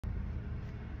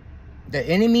The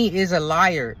enemy is a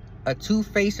liar, a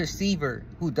two-faced deceiver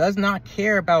who does not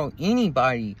care about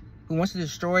anybody, who wants to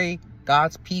destroy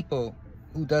God's people,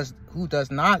 who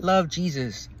does not love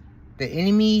Jesus. The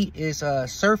enemy is a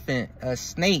serpent, a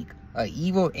snake, an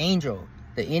evil angel.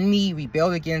 The enemy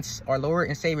rebelled against our Lord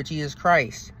and Savior Jesus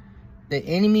Christ. The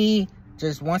enemy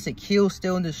just wants to kill,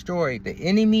 steal, and destroy. The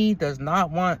enemy does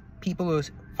not want people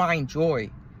to find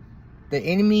joy. The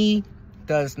enemy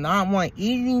does not want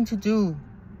anything to do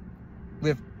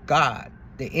with God.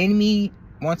 The enemy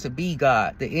wants to be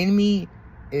God. The enemy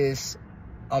is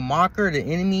a mocker. The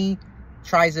enemy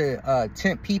tries to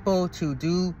tempt people to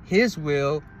do his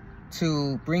will,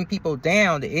 to bring people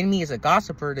down. The enemy is a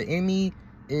gossiper. The enemy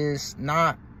is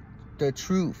not the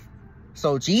truth.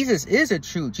 So Jesus is the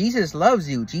truth. Jesus loves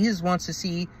you. Jesus wants to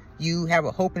see you have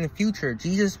a hope in the future.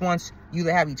 Jesus wants you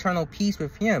to have eternal peace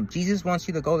with him. Jesus wants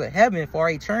you to go to heaven for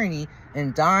eternity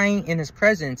and dying in his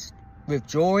presence with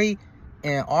joy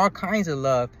and all kinds of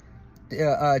love.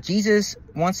 Jesus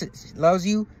loves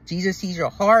you. Jesus sees your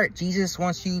heart. Jesus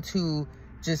wants you to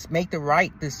just make the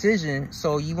right decision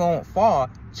so you won't fall.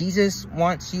 Jesus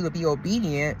wants you to be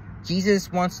obedient.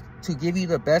 Jesus wants to give you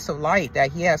the best of life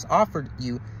that he has offered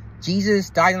you. Jesus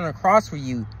died on the cross for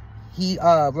you. He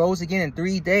rose again in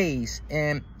 3 days.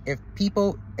 And if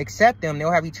people accept him,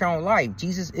 they'll have eternal life.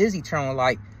 Jesus is eternal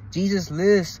life. Jesus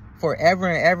lives forever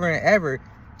and ever and ever.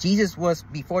 Jesus was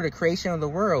before the creation of the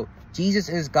world. Jesus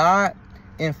is God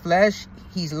in flesh.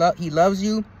 He loves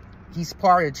you. He's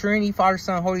part of the Trinity, Father,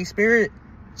 Son, Holy Spirit.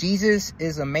 Jesus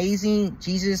is amazing.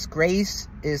 Jesus' grace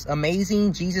is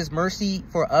amazing. Jesus' mercy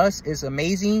for us is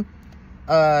amazing.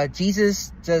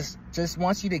 Jesus just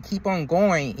wants you to keep on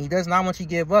going. He does not want you to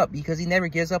give up, because he never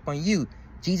gives up on you.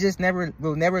 Jesus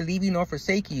will never leave you nor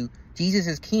forsake you. Jesus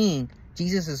is King.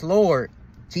 Jesus is Lord.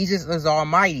 Jesus is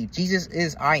Almighty. Jesus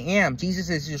is I Am. Jesus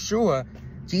is Yeshua.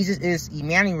 Jesus is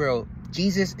Emmanuel.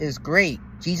 Jesus is great.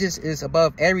 Jesus is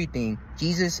above everything.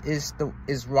 Jesus is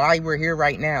why we're here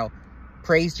right now.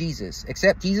 Praise Jesus.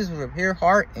 Accept Jesus with your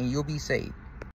heart and you'll be saved.